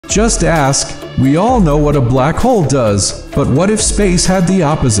Just ask. We all know what a black hole does, but what if space had the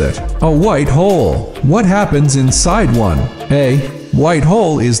opposite? A white hole. What happens inside one? A white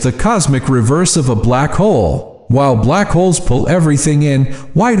hole is the cosmic reverse of a black hole. While black holes pull everything in,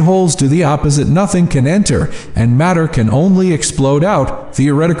 white holes do the opposite. Nothing can enter, and matter can only explode out.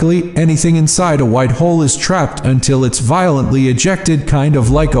 Theoretically, anything inside a white hole is trapped until it's violently ejected, kind of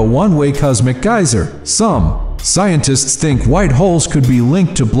like a one-way cosmic geyser. Some scientists think white holes could be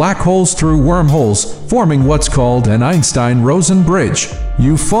linked to black holes through wormholes, forming what's called an Einstein-Rosen bridge.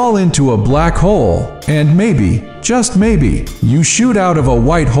 You fall into a black hole, and maybe, just maybe, you shoot out of a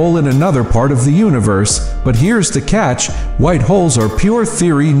white hole in another part of the universe. But here's the catch: white holes are pure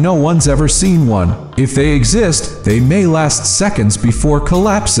theory. No one's ever seen one. If they exist, they may last seconds before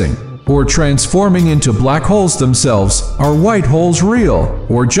collapsing or transforming into black holes themselves. Are white holes real,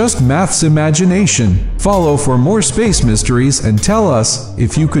 or just math's imagination? Follow for more space mysteries and tell us,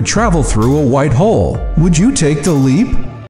 if you could travel through a white hole, would you take the leap?